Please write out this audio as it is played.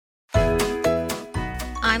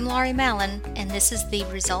I'm Laurie Mallon, and this is the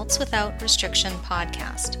Results Without Restriction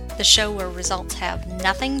podcast, the show where results have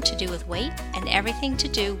nothing to do with weight and everything to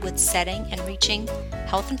do with setting and reaching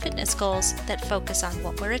health and fitness goals that focus on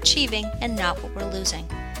what we're achieving and not what we're losing.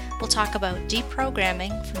 We'll talk about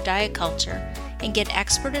deprogramming from diet culture and get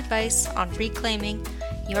expert advice on reclaiming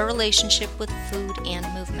your relationship with food and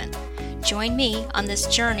movement. Join me on this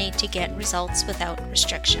journey to get results without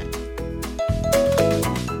restriction.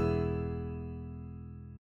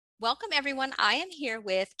 Welcome, everyone. I am here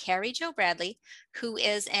with Carrie Jo Bradley, who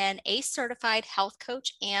is an ACE certified health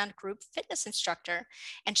coach and group fitness instructor,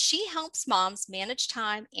 and she helps moms manage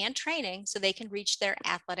time and training so they can reach their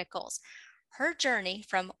athletic goals. Her journey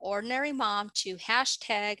from ordinary mom to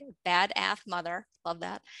 #badathmother, love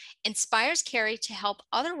that, inspires Carrie to help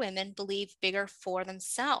other women believe bigger for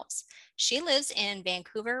themselves. She lives in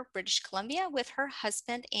Vancouver, British Columbia with her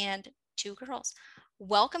husband and 2 girls.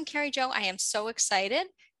 Welcome, Carrie Jo. I am so excited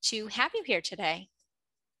to have you here today.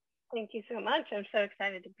 Thank you so much. I'm so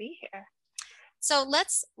excited to be here. So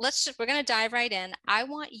we're going to dive right in. I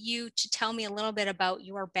want you to tell me a little bit about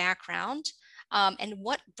your background and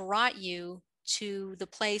what brought you to the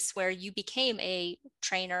place where you became a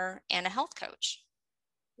trainer and a health coach.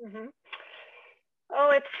 Mm-hmm.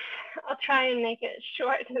 I'll try and make it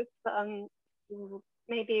short. It's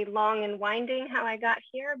maybe long and winding how I got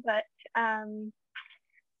here, but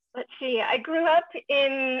let's see. I grew up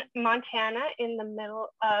in Montana in the middle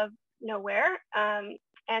of nowhere. And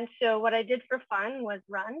so what I did for fun was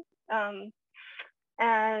run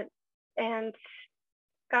and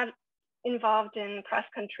got involved in cross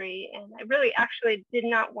country. And I really actually did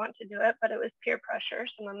not want to do it, but it was peer pressure.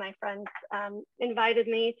 Some of my friends invited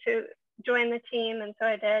me to join the team. And so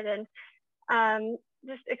I did, and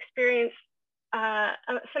just experienced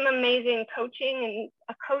some amazing coaching and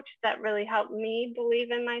a coach that really helped me believe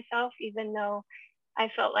in myself, even though I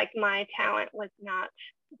felt like my talent was not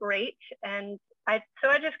great. And so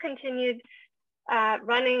I just continued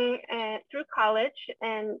running through college,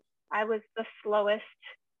 and I was the slowest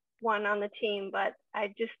one on the team, but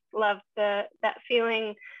I just loved that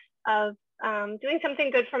feeling of doing something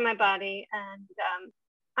good for my body. And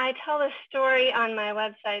I tell a story on my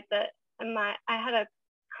website that I had a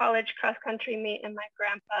college cross country meet, and my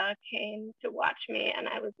grandpa came to watch me, and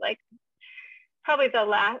I was like probably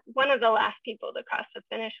one of the last people to cross the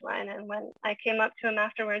finish line. And when I came up to him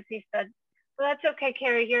afterwards, he said, "Well, that's okay,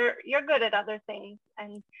 Carrie, you're good at other things."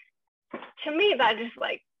 And to me, that just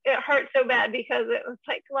like, it hurt so bad, because it was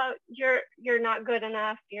like, well, you're not good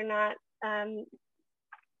enough, you're not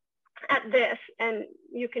at this, and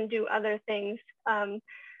you can do other things.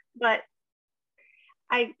 But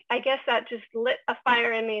I guess that just lit a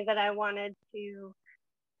fire in me that I wanted to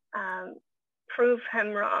prove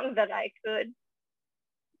him wrong, that I could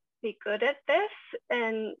be good at this.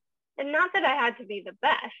 And not that I had to be the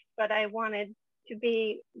best, but I wanted to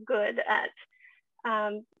be good at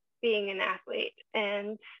being an athlete.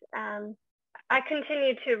 And I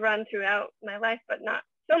continued to run throughout my life, but not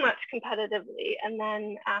so much competitively. And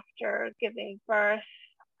then after giving birth,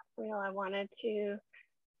 I wanted to,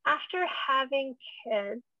 after having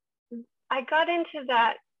kids, I got into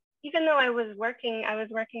that. Even though I was working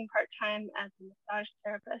part-time as a massage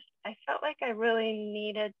therapist, I felt like I really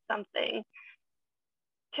needed something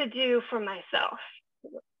to do for myself,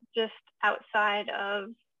 just outside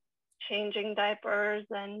of changing diapers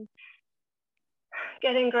and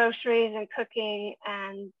getting groceries and cooking.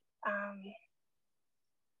 And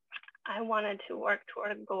I wanted to work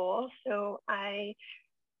toward a goal. So I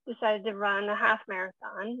decided to run a half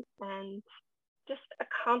marathon, and just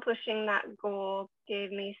accomplishing that goal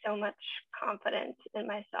gave me so much confidence in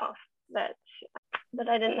myself that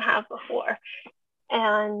I didn't have before.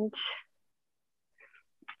 And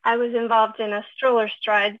I was involved in a stroller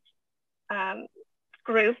strides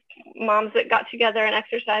group, moms that got together and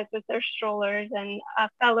exercised with their strollers. And a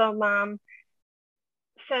fellow mom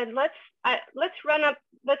said, let's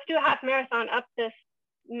do a half marathon up this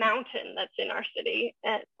mountain that's in our city,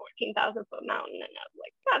 at 14,000 foot mountain. And I was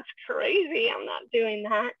like, that's crazy, I'm not doing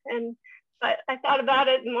that. But I thought about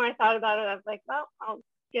it. The more I thought about it, I was like, well, I'll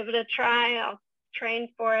give it a try. I'll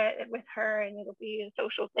train for it with her, and it'll be a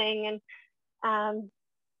social thing.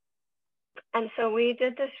 And so we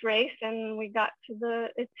did this race, and we got to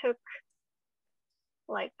it took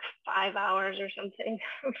like 5 hours or something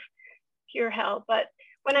of pure hell. But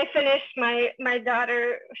when I finished, my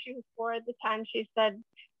daughter, she was 4 at the time, she said,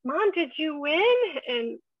 "Mom, did you win?"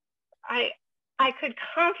 And I could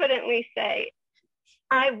confidently say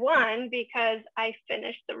I won, because I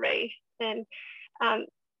finished the race. And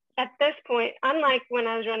at this point, unlike when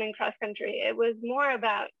I was running cross country, it was more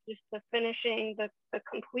about just the finishing, the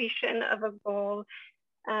completion of a goal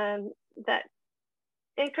that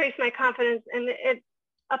increased my confidence. And it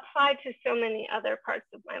applied to so many other parts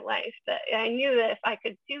of my life that I knew that if I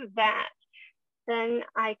could do that, then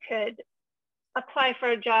I could apply for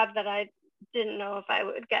a job that I didn't know if I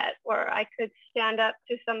would get, or I could stand up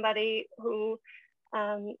to somebody who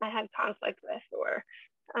I had conflict with, or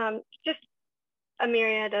just a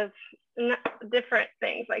myriad of different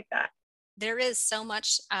things like that. There is so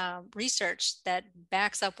much research that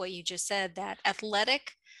backs up what you just said, that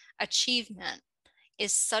athletic achievement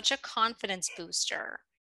is such a confidence booster.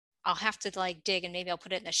 I'll have to like dig, and maybe I'll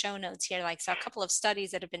put it in the show notes here. Like, so a couple of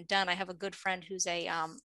studies that have been done. I have a good friend who's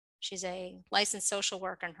she's a licensed social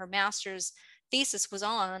worker, and her master's thesis was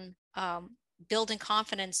on building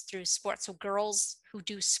confidence through sports. So girls who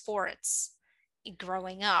do sports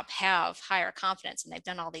growing up have higher confidence, and they've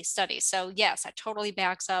done all these studies. So yes, that totally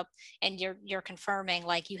backs up, and you're confirming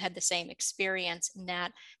like you had the same experience in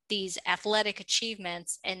that these athletic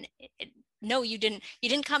achievements, and no, you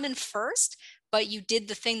didn't come in first, but you did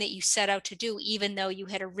the thing that you set out to do, even though you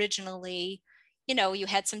had originally, you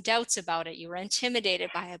had some doubts about it, you were intimidated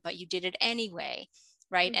by it, but you did it anyway,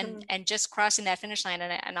 right? Mm-hmm. And just crossing that finish line,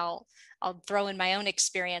 and I'll throw in my own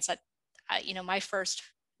experience. My first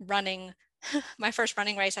running my first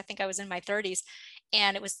running race, I think I was in my 30s,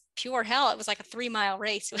 and it was pure hell. It was like a 3-mile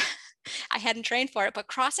race. I hadn't trained for it, but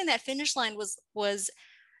crossing that finish line was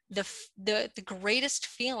the greatest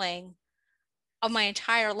feeling of my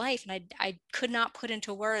entire life. And I could not put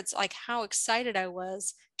into words like how excited I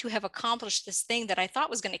was to have accomplished this thing that I thought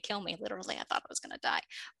was going to kill me. Literally, I thought I was going to die,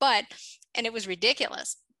 and it was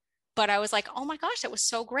ridiculous. But I was like, oh my gosh, that was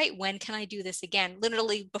so great. When can I do this again?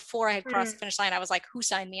 Literally before I had crossed the finish line, I was like, who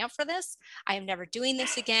signed me up for this? I am never doing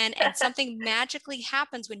this again. And something magically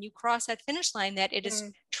happens when you cross that finish line, that it is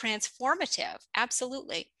transformative.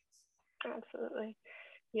 Absolutely. Absolutely.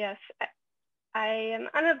 Yes. I'm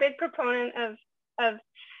a big proponent of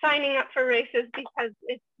signing up for races, because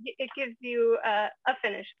it gives you a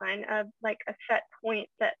finish line, of like a set point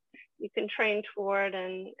that you can train toward,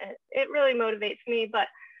 and it really motivates me. But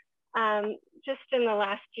just in the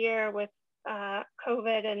last year with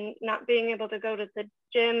COVID and not being able to go to the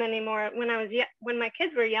gym anymore, when my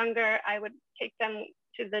kids were younger, I would take them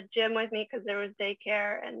to the gym with me because there was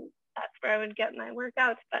daycare, and that's where I would get my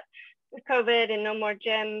workouts. But with COVID and no more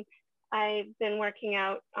gym, I've been working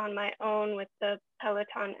out on my own with the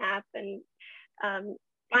Peloton app, and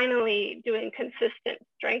finally doing consistent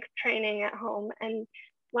strength training at home. And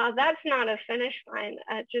while that's not a finish line,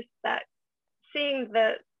 just that seeing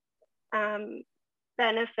the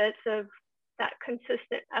benefits of that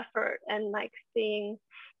consistent effort, and like seeing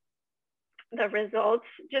the results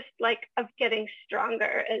just like of getting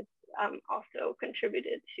stronger, is also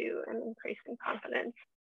contributed to an increase in confidence.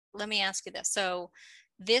 Let me ask you this. So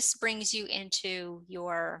this brings you into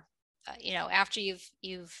your, after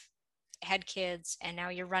you've had kids and now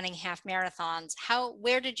you're running half marathons,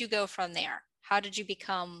 where did you go from there? How did you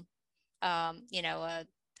become,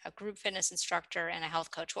 a group fitness instructor and a health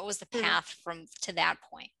coach? What was the path to that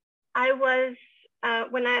point? I was,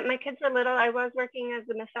 when my kids were little, I was working as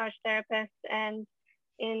a massage therapist and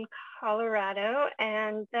in Colorado.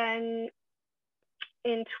 And then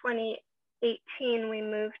in 2018, we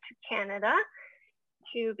moved to Canada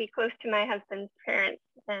to be close to my husband's parents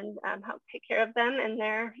and help take care of them in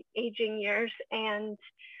their aging years. And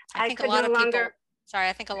I think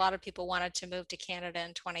a lot of people wanted to move to Canada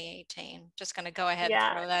in 2018. Just going to go ahead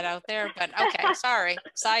and throw that out there. But okay, sorry.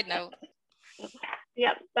 Side note.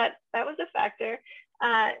 Yep, that was a factor.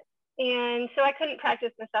 And so I couldn't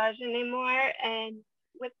practice massage anymore. And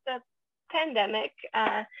with the pandemic,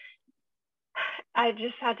 I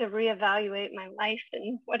just had to reevaluate my life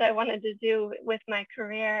and what I wanted to do with my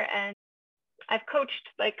career. And I've coached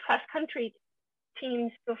like cross country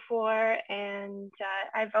teams before, and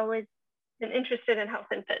I've always been interested in health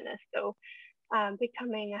and fitness. So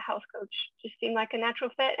becoming a health coach just seemed like a natural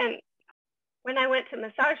fit. And when I went to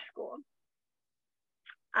massage school,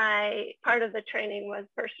 part of the training was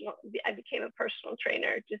personal. I became a personal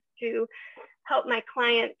trainer just to help my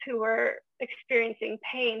clients who were experiencing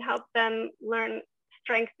pain, help them learn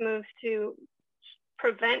strength moves to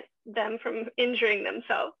prevent them from injuring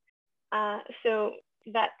themselves. So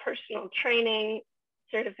that personal training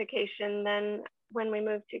certification, then when we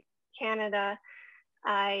moved to Canada,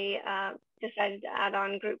 I decided to add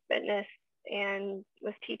on group fitness and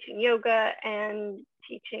was teaching yoga and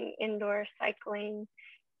teaching indoor cycling.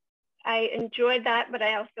 I enjoyed that, but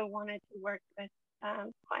I also wanted to work with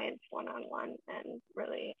clients one-on-one and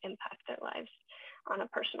really impact their lives. on a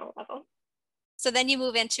personal level. So then you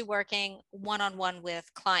move into working one-on-one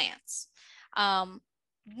with clients.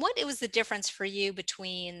 What was the difference for you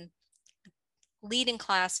between leading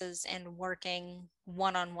classes and working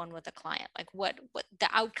one-on-one with a client? Like what the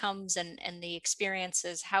outcomes and the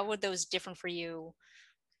experiences, how were those different for you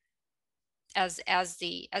as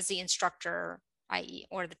the instructor, i.e.,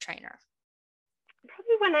 or the trainer?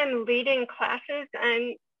 Probably when I'm leading classes,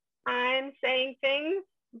 I'm saying things,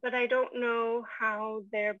 but I don't know how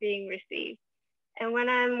they're being received. And when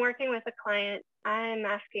I'm working with a client, I'm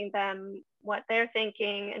asking them what they're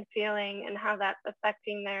thinking and feeling and how that's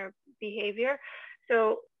affecting their behavior.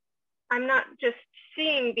 So I'm not just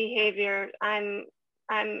seeing behavior, I'm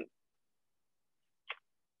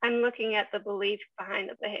looking at the belief behind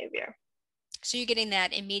the behavior. So you're getting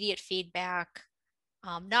that immediate feedback,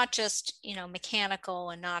 not just, mechanical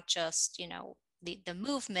and not just, the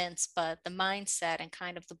movements, but the mindset and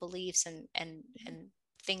kind of the beliefs and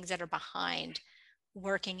things that are behind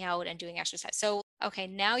working out and doing exercise. So, okay,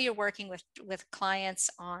 now you're working with clients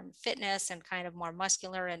on fitness and kind of more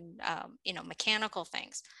muscular and, mechanical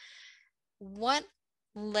things. What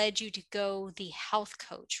led you to go the health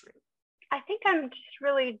coach route? I think I'm just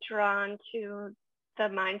really drawn to the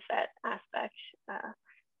mindset aspect.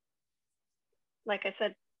 Like I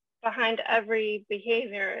said, behind every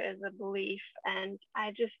behavior is a belief. And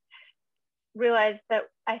I just realized that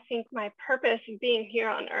I think my purpose of being here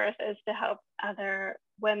on earth is to help other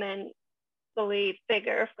women believe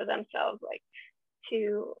bigger for themselves, like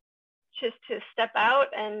to step out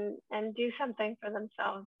and do something for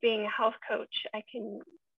themselves. Being a health coach, I can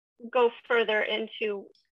go further into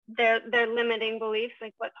their limiting beliefs,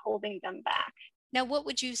 like what's holding them back. Now, what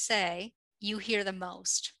would you say you hear the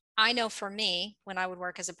most? I know for me, when I would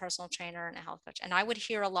work as a personal trainer and a health coach, and I would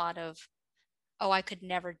hear a lot of, oh, I could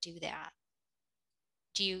never do that.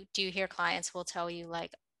 Do you hear clients who will tell you,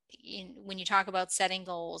 like, when you talk about setting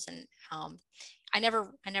goals, and I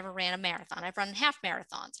never ran a marathon. I've run half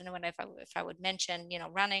marathons, and when if I would mention,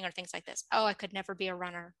 running or things like this, oh, I could never be a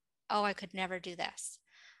runner. Oh, I could never do this.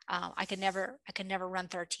 I could never run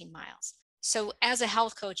 13 miles. So as a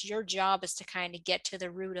health coach, your job is to kind of get to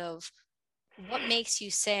the root of what makes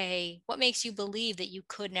you believe that you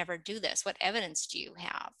could never do this? What evidence do you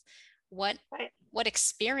have? What Right. what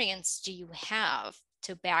experience do you have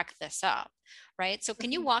to back this up? Right. So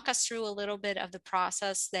can you walk us through a little bit of the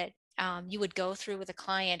process that you would go through with a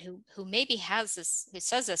client who maybe has this, who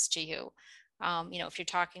says this to you? If you're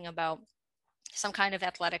talking about some kind of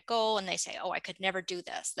athletic goal and they say, oh, I could never do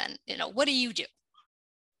this, then, what do you do?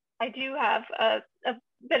 I do have a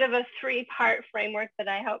bit of a 3-part framework that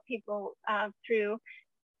I help people through.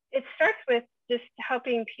 It starts with just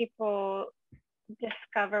helping people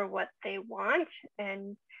discover what they want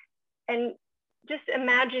and just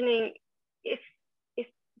imagining if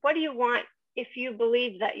what do you want if you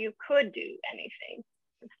believe that you could do anything.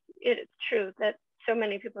 It's true that so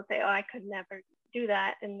many people say, oh, I could never do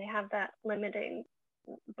that, and they have that limiting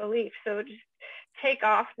belief. So just take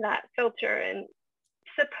off that filter and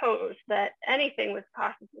suppose that anything was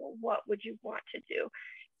possible. What would you want to do?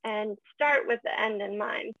 And start with the end in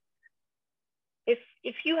mind.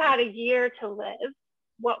 If you had a year to live,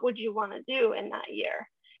 what would you want to do in that year?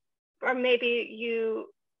 Or maybe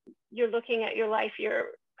you're looking at your life, you're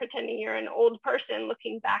pretending you're an old person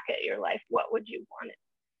looking back at your life. What would you want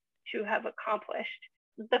to have accomplished?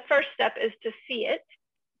 The first step is to see it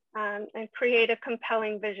and create a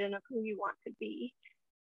compelling vision of who you want to be.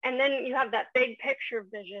 And then you have that big picture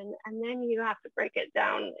vision, and then you have to break it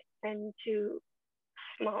down into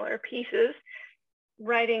smaller pieces,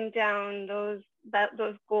 writing down those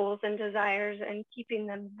goals and desires and keeping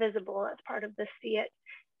them visible as part of the see it.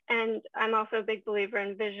 And I'm also a big believer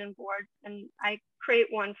in vision boards, and I create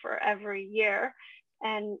one for every year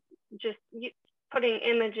and just putting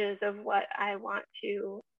images of what I want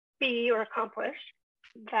to be or accomplish.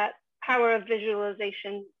 That power of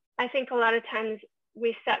visualization. I think a lot of times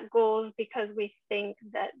we set goals because we think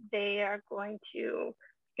that they are going to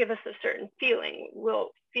give us a certain feeling. We'll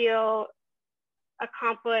feel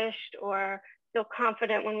accomplished or feel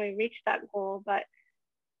confident when we reach that goal, but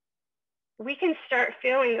we can start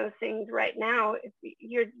feeling those things right now if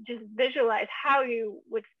you just visualize how you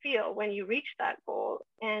would feel when you reach that goal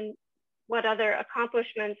and what other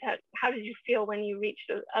accomplishments, how did you feel when you reached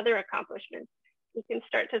those other accomplishments. You can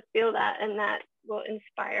start to feel that, and that will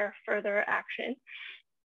inspire further action.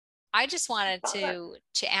 I just wanted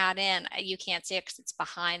to add in, you can't see it because it's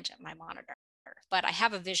behind my monitor, but I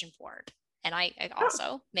have a vision board, and I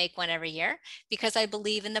also make one every year because I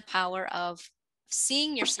believe in the power of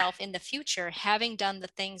seeing yourself in the future, having done the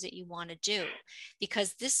things that you want to do,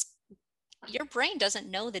 because this your brain doesn't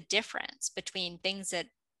know the difference between things that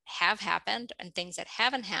have happened and things that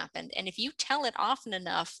haven't happened. And if you tell it often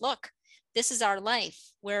enough, look, this is our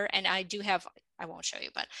life where, and I won't show you,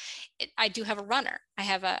 but I do have a runner. I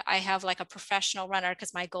have like a professional runner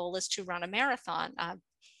because my goal is to run a marathon.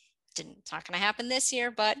 It's not going to happen this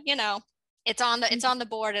year, but it's on the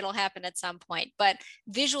board. It'll happen at some point. But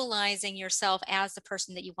visualizing yourself as the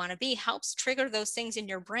person that you want to be helps trigger those things in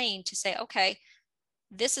your brain to say, okay,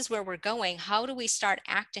 this is where we're going. How do we start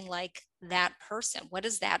acting like that person? What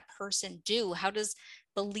does that person do? How does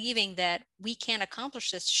believing that we can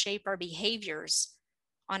accomplish this shape our behaviors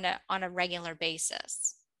on a regular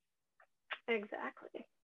basis? Exactly.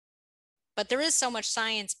 But there is so much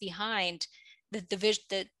science behind the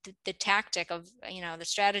tactic of, the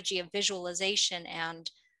strategy of visualization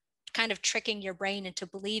and kind of tricking your brain into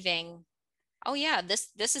believing, oh yeah, this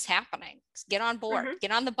is happening. Get on board,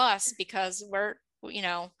 get on the bus because we're,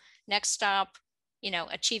 next stop,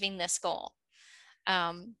 achieving this goal.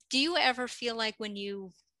 Do you ever feel like when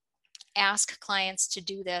you ask clients to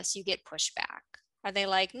do this, you get pushback? Are they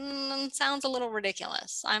like, sounds a little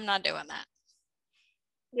ridiculous, I'm not doing that?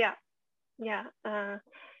 Yeah.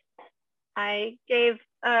 I gave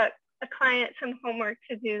a client some homework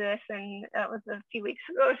to do this, and that was a few weeks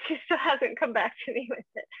ago. She still hasn't come back to me with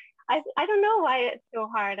it. I don't know why it's so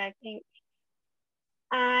hard. I think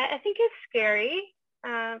it's scary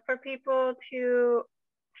for people to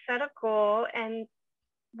set a goal, and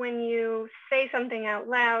when you say something out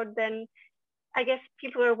loud, then I guess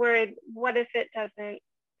people are worried, what if it doesn't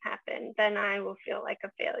happen? Then I will feel like a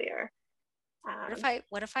failure.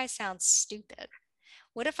 What if I sound stupid?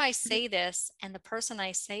 What if I say this and the person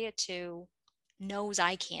I say it to knows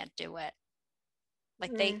I can't do it?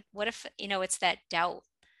 Like what if, it's that doubt,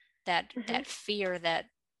 that fear that,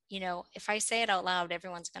 if I say it out loud,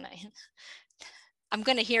 I'm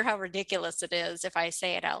going to hear how ridiculous it is if I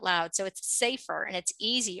say it out loud. So it's safer and it's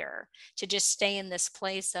easier to just stay in this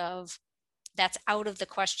place of, that's out of the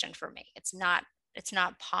question for me. It's not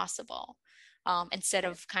possible. Instead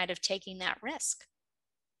of kind of taking that risk.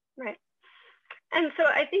 Right. And so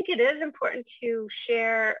I think it is important to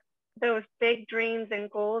share those big dreams and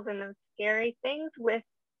goals and those scary things with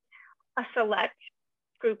a select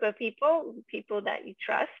group of people that you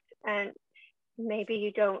trust, and maybe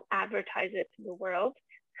you don't advertise it to the world,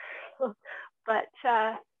 but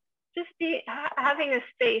just having a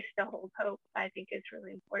space to hold hope, I think, is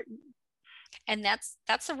really important. And that's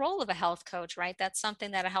the role of a health coach, right? That's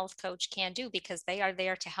something that a health coach can do because they are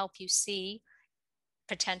there to help you see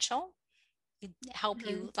potential, help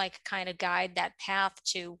you like kind of guide that path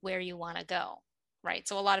to where you want to go, right?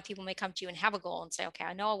 So a lot of people may come to you and have a goal and say, okay,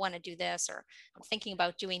 I know I want to do this, or I'm thinking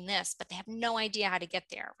about doing this, but they have no idea how to get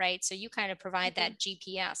there, right? So you kind of provide that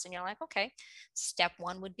GPS and you're like, okay, step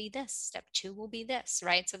 1 would be this, step 2 will be this,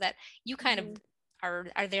 right? So that you kind of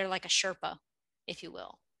are there like a Sherpa, if you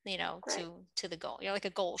will, right, to the goal. You're like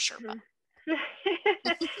a goal Sherpa.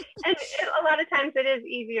 And a lot of times it is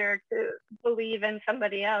easier to believe in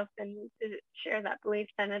somebody else and to share that belief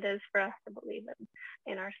than it is for us to believe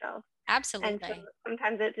in ourselves. Absolutely. And so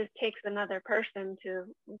sometimes it just takes another person to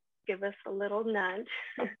give us a little nudge.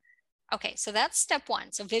 Okay, so that's step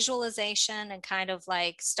 1. So visualization and kind of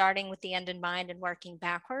like starting with the end in mind and working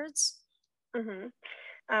backwards. So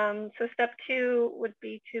step 2 would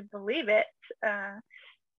be to believe it.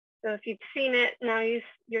 So if you've seen it, now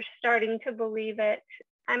you're starting to believe it.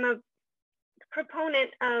 I'm a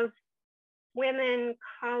proponent of women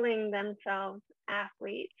calling themselves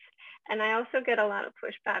athletes, and I also get a lot of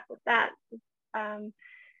pushback with that.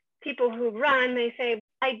 People who run, they say,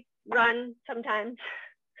 I run sometimes.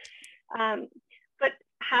 But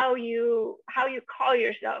how you call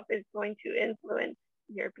yourself is going to influence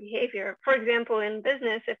your behavior. For example, in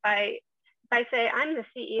business, if I say I'm the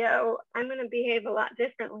CEO, I'm going to behave a lot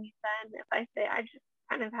differently than if I say I just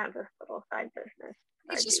kind of have this little side business.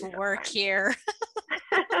 I just work here.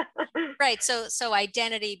 Right. So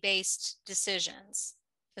identity-based decisions.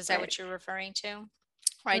 Is that what you're referring to?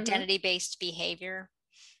 Or identity-based behavior?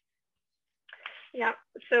 Yeah.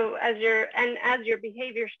 So as your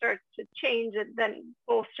behavior starts to change, it then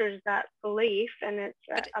bolsters that belief, and it's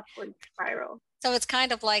an upward spiral. So it's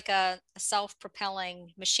kind of like a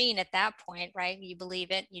self-propelling machine at that point, right? You believe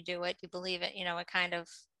it, you do it, you believe it, it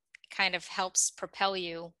kind of helps propel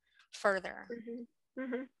you further.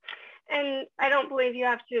 And I don't believe you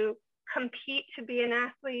have to compete to be an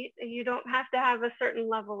athlete. You don't have to have a certain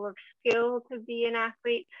level of skill to be an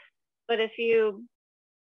athlete. But if you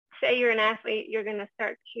say you're an athlete, you're going to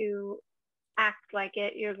start to act like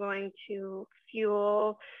it. You're going to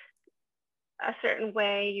fuel a certain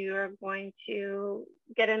way, you're going to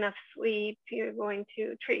get enough sleep, you're going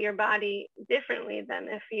to treat your body differently than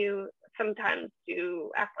if you sometimes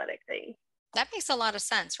do athletic things. That makes a lot of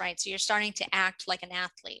sense, right? So you're starting to act like an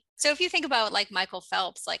athlete. So if you think about like Michael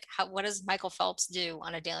Phelps, like what does Michael Phelps do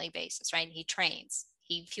on a daily basis, right? He trains,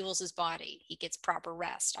 he fuels his body, he gets proper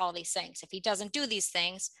rest, all these things. If he doesn't do these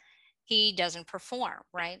things, he doesn't perform,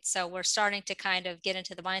 right? So we're starting to kind of get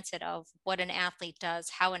into the mindset of what an athlete does,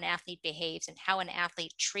 how an athlete behaves, and how an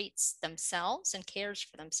athlete treats themselves and cares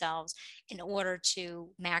for themselves in order to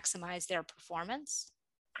maximize their performance.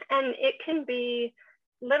 And it can be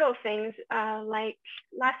little things, like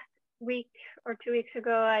last week or 2 weeks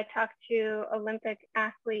ago, I talked to Olympic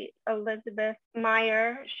athlete Elizabeth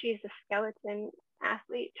Meyer. She's a skeleton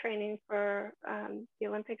athlete training for the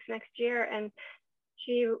Olympics next year. And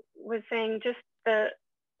she was saying just the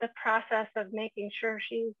process of making sure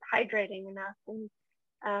she's hydrating enough,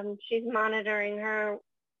 and she's monitoring her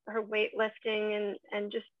weightlifting,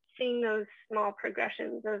 and just seeing those small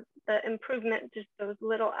progressions of the improvement just those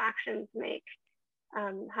little actions make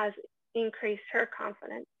has increased her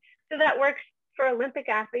confidence. So that works for Olympic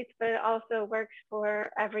athletes, but it also works for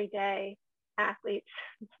everyday athletes.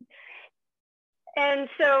 And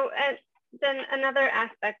so, and then another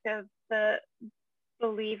aspect of the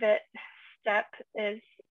believe it step is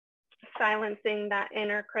silencing that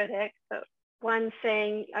inner critic. So one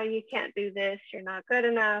saying, oh, you can't do this, you're not good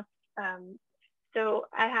enough. So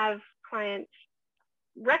I have clients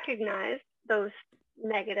recognize those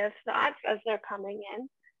negative thoughts as they're coming in,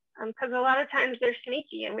 because a lot of times they're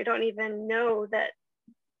sneaky and we don't even know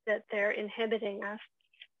that they're inhibiting us.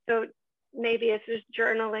 So maybe it's just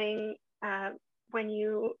journaling when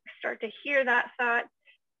you start to hear that thought.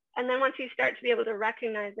 And then once you start to be able to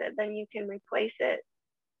recognize it, then you can replace it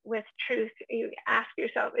with truth. You ask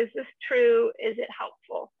yourself, is this true? Is it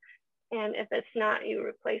helpful? And if it's not, you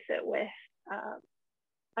replace it with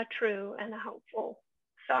a true and a helpful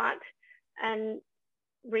thought, and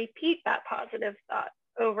repeat that positive thought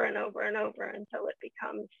over and over and over until it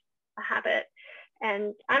becomes a habit.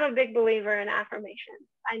 And I'm a big believer in affirmations.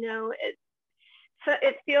 I know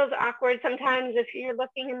it feels awkward sometimes if you're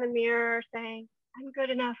looking in the mirror saying, I'm good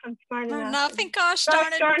enough, I'm smart enough. Nothing, gosh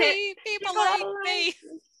darn it, people like me.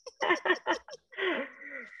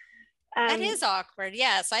 That is awkward.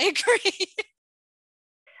 Yes, I agree.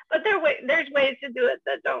 But there's ways to do it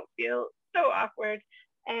that don't feel so awkward.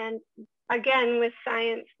 And again, with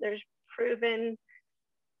science, there's proven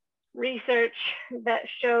research that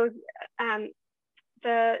shows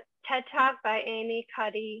the TED Talk by Amy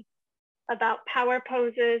Cuddy about power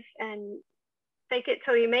poses and fake it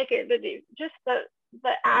till you make it, but just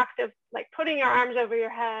the act of like putting your arms over your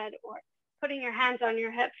head or putting your hands on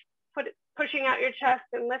your hips, pushing out your chest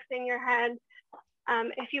and lifting your head.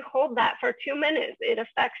 If you hold that for 2 minutes, it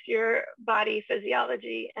affects your body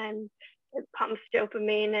physiology and it pumps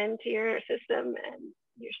dopamine into your system and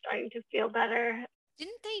you're starting to feel better.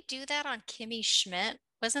 Didn't they do that on Kimmy Schmidt?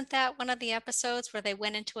 Wasn't that one of the episodes where they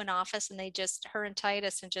went into an office and her and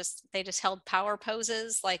Titus, and they just held power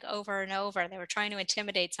poses like over and over? They were trying to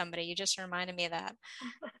intimidate somebody. You just reminded me of that.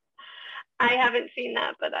 I haven't seen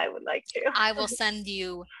that, but I would like to. I will send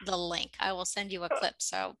you the link. I will send you a clip.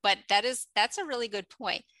 So, but that's a really good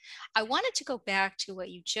point. I wanted to go back to what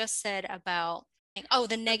you just said about,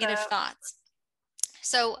 the negative thoughts.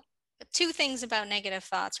 So 2 things about negative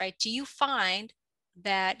thoughts, right? Do you find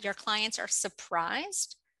that your clients are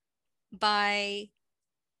surprised by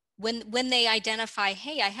when they identify,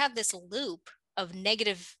 hey, I have this loop of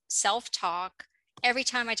negative self-talk every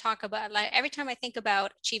time I think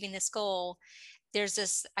about achieving this goal,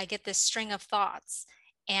 I get this string of thoughts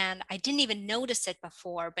and I didn't even notice it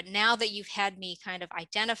before, but now that you've had me kind of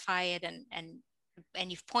identify it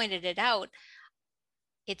and you've pointed it out,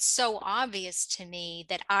 it's so obvious to me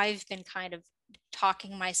that I've been kind of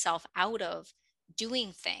talking myself out of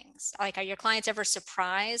doing things. Like, are your clients ever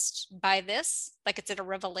surprised by this? Like, it's a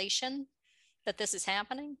revelation that this is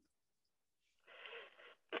happening?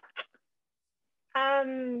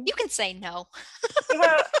 You can say no.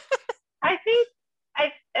 Well, I think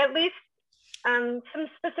at least some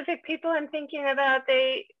specific people I'm thinking about,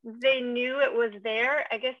 they knew it was there.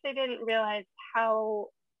 I guess they didn't realize how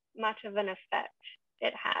much of an effect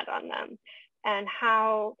it had on them, and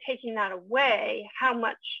how taking that away, how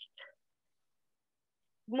much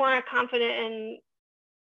more confident and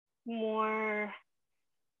more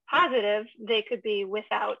positive they could be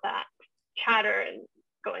without that chatter and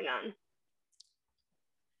going on.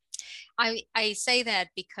 I say that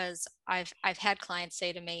because I've had clients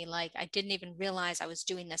say to me, like, I didn't even realize I was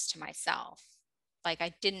doing this to myself. Like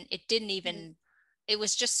it didn't even it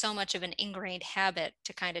was just so much of an ingrained habit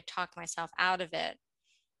to kind of talk myself out of it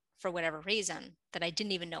for whatever reason that I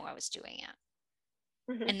didn't even know I was doing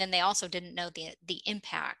it. Mhm. And then they also didn't know the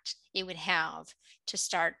impact it would have to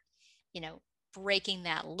start, breaking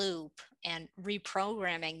that loop and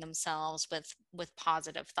reprogramming themselves with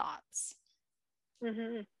positive thoughts.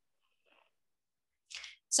 Mhm.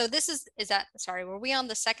 So this is that, sorry, were we on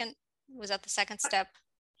the second, was that the second step?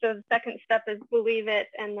 So the second step is believe it,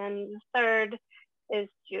 and then the third is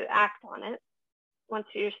to act on it. Once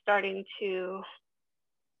you're starting to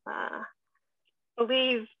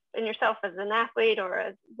believe in yourself as an athlete or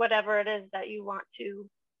as whatever it is that you want to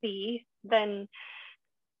be, then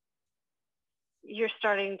you're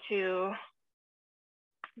starting to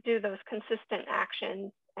do those consistent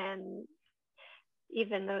actions and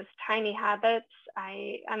even those tiny habits.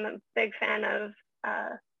 I'm a big fan of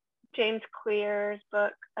James Clear's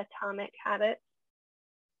book, Atomic Habits.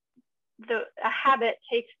 A habit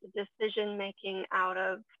takes the decision making out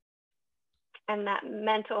of and that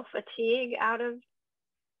mental fatigue out of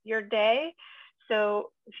your day.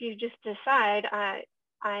 So if you just decide,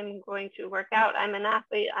 I'm going to work out, I'm an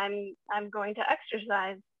athlete, I'm going to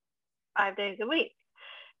exercise 5 days a week.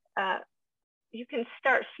 You can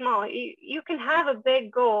start small. You can have a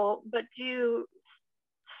big goal, but do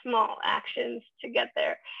small actions to get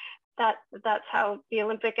there. That's how the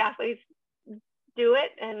Olympic athletes do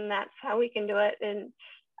it, and that's how we can do it. And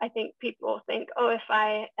I think people think, oh, if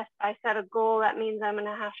I set a goal, that means I'm going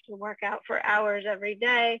to have to work out for hours every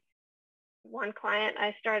day. One client,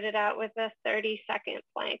 I started out with a 30-second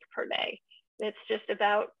plank per day. It's just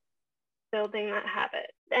about building that habit.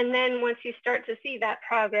 And then once you start to see that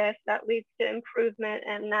progress, that leads to improvement,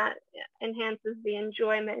 and that enhances the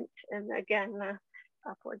enjoyment, and again, the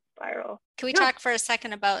upward spiral. Can we talk for a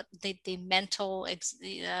second about the mental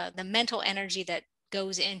energy that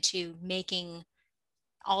goes into making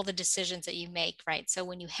all the decisions that you make, right? So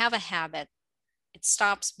when you have a habit, it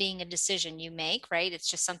stops being a decision you make, right? It's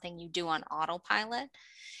just something you do on autopilot.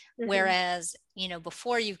 Mm-hmm. Whereas,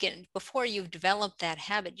 before you've developed that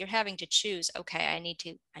habit, you're having to choose, okay, I need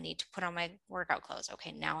to put on my workout clothes.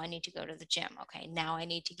 Okay, now I need to go to the gym. Okay, now I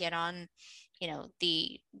need to get on,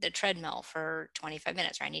 the treadmill for 25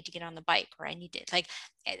 minutes, or I need to get on the bike, or I need to, like,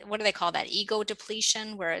 what do they call that? Ego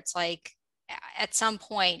depletion, where it's like at some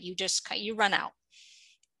point you run out.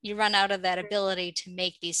 You run out of that ability to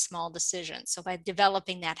make these small decisions. So by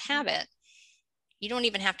developing that habit, you don't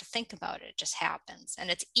even have to think about it. It just happens, and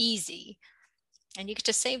it's easy. And you get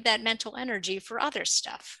to save that mental energy for other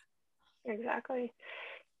stuff. Exactly.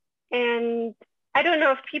 And I don't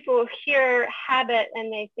know if people hear habit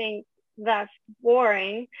and they think that's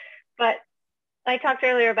boring, but I talked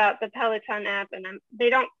earlier about the Peloton app, and they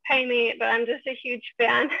don't pay me, but I'm just a huge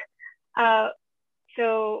fan.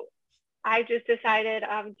 So I just decided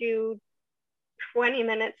I'll do 20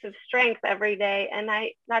 minutes of strength every day, and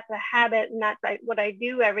that's a habit, and that's what I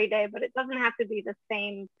do every day, but it doesn't have to be the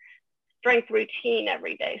same strength routine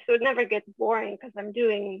every day. So it never gets boring because I'm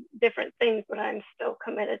doing different things, but I'm still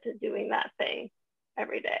committed to doing that thing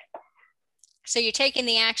every day. So you're taking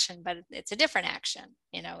the action, but it's a different action.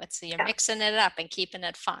 You're mixing it up and keeping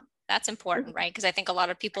it fun. That's important, mm-hmm. right? Because I think a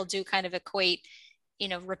lot of people do kind of equate,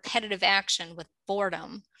 repetitive action with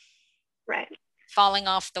boredom. Right. Falling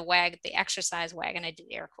off the exercise wagon. I did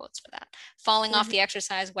air quotes for that. Falling mm-hmm. off the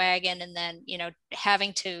exercise wagon, and then,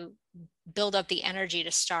 having to build up the energy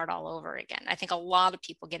to start all over again. I think a lot of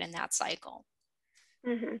people get in that cycle.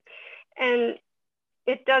 Mm-hmm. And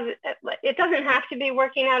it doesn't have to be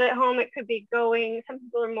working out at home. It could be some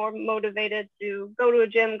people are more motivated to go to a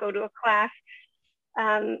gym, go to a class,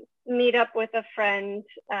 meet up with a friend.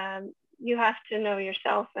 You have to know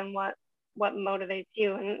yourself and what motivates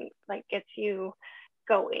you and gets you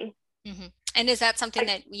going. Mm-hmm. And is that something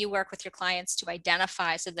that you work with your clients to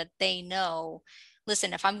identify so that they know,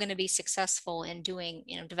 listen, if I'm going to be successful in doing,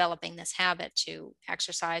 developing this habit to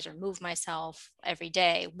exercise or move myself every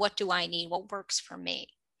day, what do I need? What works for me?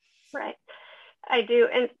 Right. I do.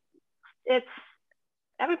 And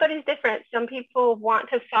everybody's different. Some people want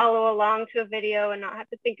to follow along to a video and not have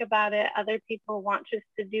to think about it. Other people want just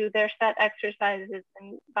to do their set exercises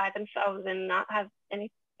and by themselves and not have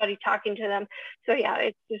anybody talking to them. So yeah,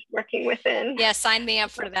 it's just working within. Yeah, sign me up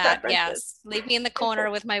for that. Yes. Leave me in the corner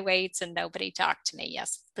with my weights and nobody talk to me.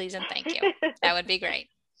 Yes, please and thank you. That would be great.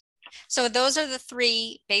 So those are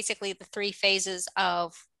basically the three phases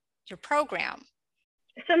of your program.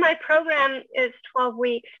 So my program is 12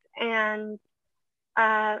 weeks, and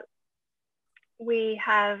we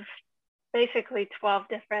have basically 12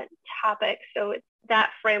 different topics. So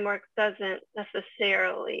that framework doesn't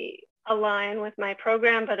necessarily align with my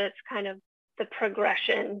program, but it's kind of the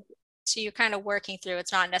progression. So you're kind of working through,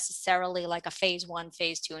 it's not necessarily like a phase 1,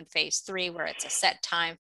 phase 2, and phase 3 where it's a set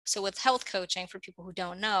time. So with health coaching, for people who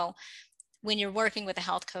don't know, when you're working with a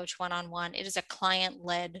health coach one-on-one, it is a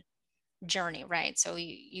client-led journey, right? So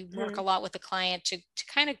you work a lot with the client to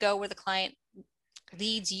kind of go where the client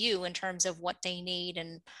leads you in terms of what they need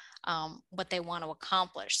and what they want to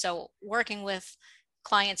accomplish. So working with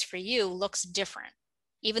clients for you looks different.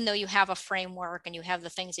 Even though you have a framework and you have the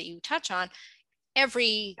things that you touch on,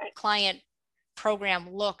 every client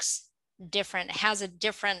program looks different, has a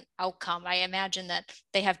different outcome. I imagine that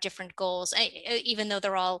they have different goals, even though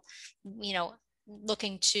they're all,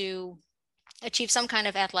 looking to achieve some kind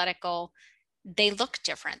of athletic goal. They look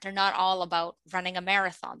different. They're not all about running a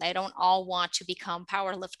marathon. They don't all want to become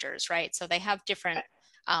power lifters, right? So they have different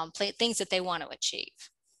things that they want to achieve.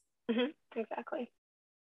 Exactly.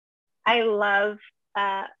 I love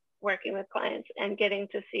working with clients and getting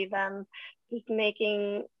to see them just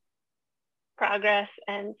making progress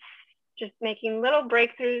and just making little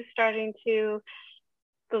breakthroughs, starting to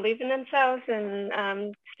believe in themselves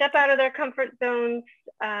and step out of their comfort zones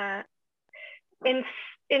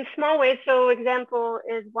in small ways. So example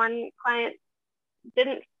is one client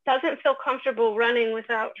doesn't feel comfortable running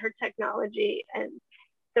without her technology, and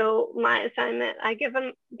so my assignment, I give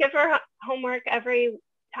her homework every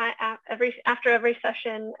time, after every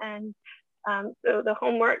session, and so the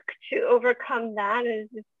homework to overcome that is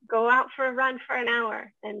just go out for a run for an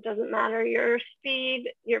hour, and doesn't matter your speed,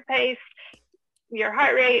 your pace, your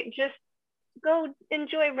heart rate, just go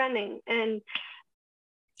enjoy running. And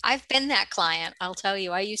I've been that client. I'll tell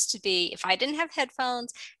you, I used to be, if I didn't have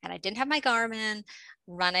headphones and I didn't have my Garmin,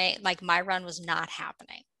 running, like my run was not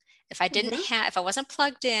happening. If I wasn't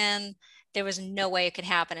plugged in, there was no way it could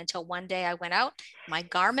happen until one day I went out, my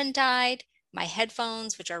Garmin died, my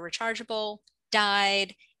headphones, which are rechargeable,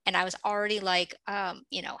 died. And I was already like,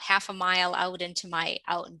 half a mile out into my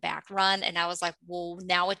out and back run. And I was like, well,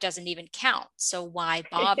 now it doesn't even count. So why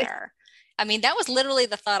bother? I mean, that was literally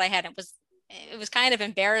the thought I had. It was kind of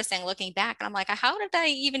embarrassing looking back. And I'm like, how did I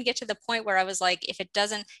even get to the point where I was like, if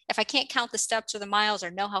I can't count the steps or the miles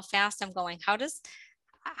or know how fast I'm going, how does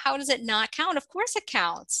it not count? Of course it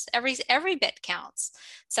counts. Every bit counts.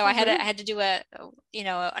 So I had to do an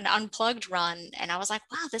unplugged run, and I was like,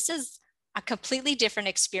 wow, this is a completely different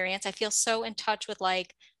experience. I feel so in touch with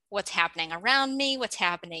like what's happening around me, what's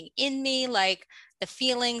happening in me, like the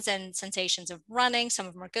feelings and sensations of running. Some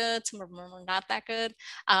of them are good, some of them are not that good.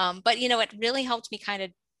 But it really helped me kind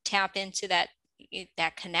of tap into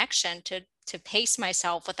that connection to pace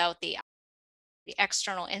myself without the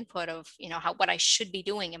external input of what I should be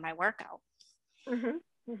doing in my workout. So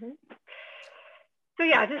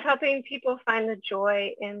yeah, just helping people find the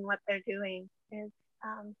joy in what they're doing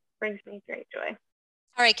brings me great joy.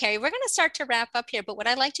 All right, Carrie, we're going to start to wrap up here, but what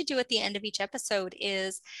I like to do at the end of each episode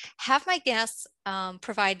is have my guests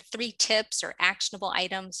provide 3 tips or actionable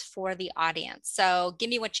items for the audience. So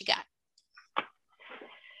give me what you got.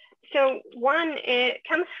 So one, it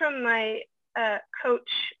comes from my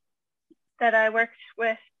coach that I worked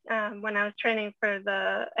with when I was training for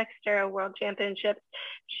the Xterra World Championships.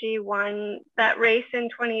 She won that race in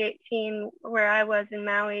 2018 where I was in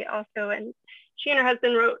Maui also, and she and her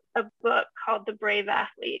husband wrote a book called The Brave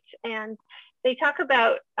Athlete, and they talk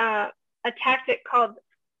about a tactic called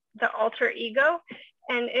the alter ego.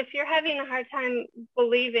 And if you're having a hard time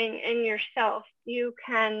believing in yourself, you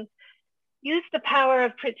can use the power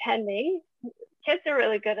of pretending. Kids are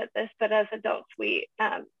really good at this, but as adults, we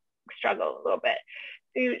struggle a little bit.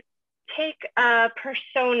 So you take a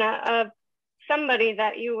persona of somebody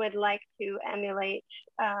that you would like to emulate.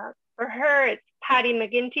 For her, it's Paddy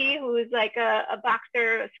McGinty, who is like a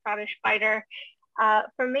boxer, a Scottish fighter.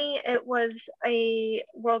 For me, it was a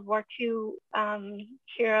World War II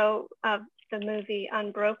hero of the movie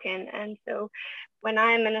Unbroken. And so when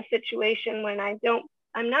I'm in a situation when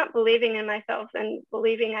I'm not believing in myself and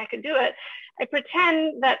believing I could do it, I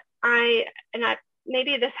pretend that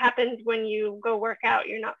maybe this happens when you go work out,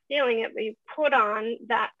 you're not feeling it, but you put on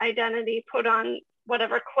that identity, put on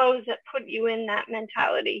whatever clothes that put you in that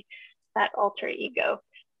mentality, that alter ego.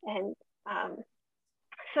 And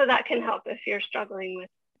so that can help if you're struggling with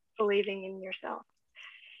believing in yourself.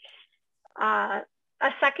 A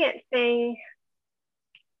second thing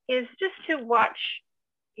is just to watch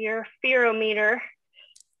your fearometer,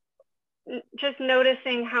 just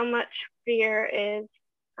noticing how much fear is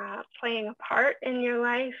playing a part in your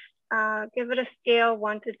life. Give it a scale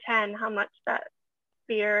 1 to 10, how much that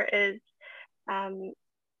fear is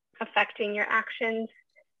affecting your actions.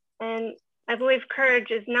 And I believe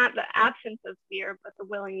courage is not the absence of fear, but the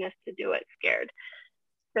willingness to do it scared.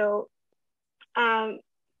 So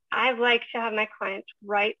I like to have my clients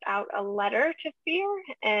write out a letter to fear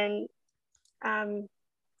and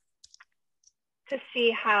to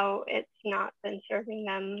see how it's not been serving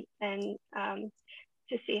them, and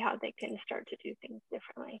to see how they can start to do things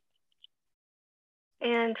differently.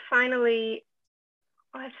 And finally,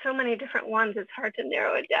 I have so many different ones, it's hard to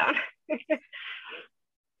narrow it down.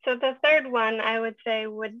 So the third one I would say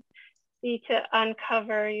would be to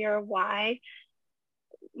uncover your why.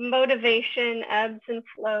 Motivation ebbs and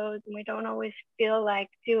flows, and we don't always feel like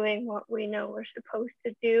doing what we know we're supposed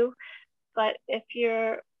to do. But if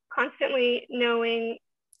you're constantly knowing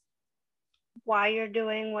why you're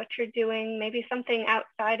doing what you're doing, maybe something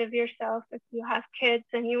outside of yourself, if you have kids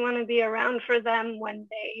and you want to be around for them when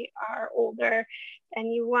they are older,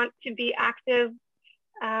 and you want to be active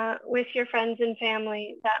with your friends and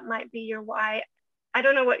family, that might be your why. I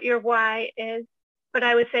don't know what your why is, but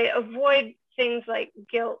I would say avoid things like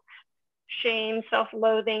guilt, shame,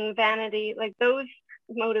 self-loathing, vanity. Like, those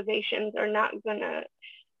motivations are not going to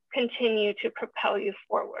continue to propel you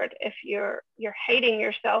forward. If you're hating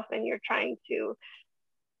yourself and you're trying to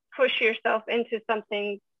push yourself into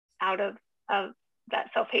something out of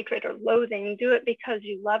that self-hatred or loathing, do it because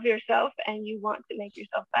you love yourself and you want to make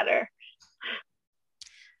yourself better.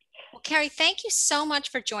 Well, Carrie, thank you so much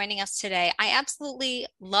for joining us today. I absolutely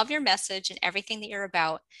love your message and everything that you're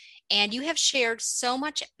about. And you have shared so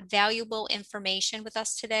much valuable information with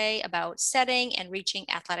us today about setting and reaching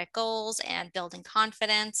athletic goals and building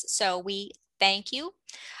confidence. So we thank you.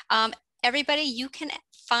 Everybody, you can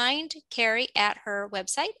find Carrie at her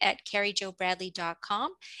website at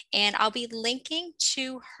carriejobradley.com. And I'll be linking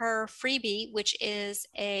to her freebie, which is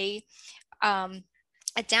a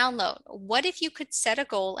download. What if you could set a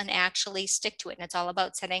goal and actually stick to it? And it's all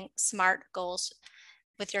about setting smart goals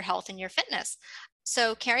with your health and your fitness.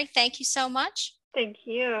 So, Carrie, thank you so much. Thank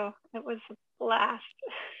you. It was a blast.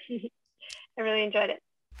 I really enjoyed it.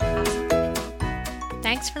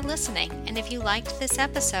 Thanks for listening. And if you liked this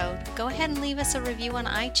episode, go ahead and leave us a review on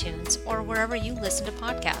iTunes or wherever you listen to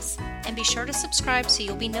podcasts. And be sure to subscribe so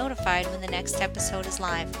you'll be notified when the next episode is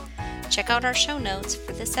live. Check out our show notes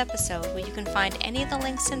for this episode, where you can find any of the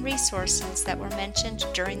links and resources that were mentioned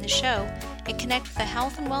during the show, and connect with a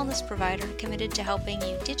health and wellness provider committed to helping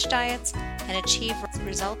you ditch diets and achieve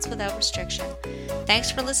results without restriction.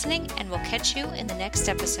 Thanks for listening, and we'll catch you in the next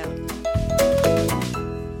episode.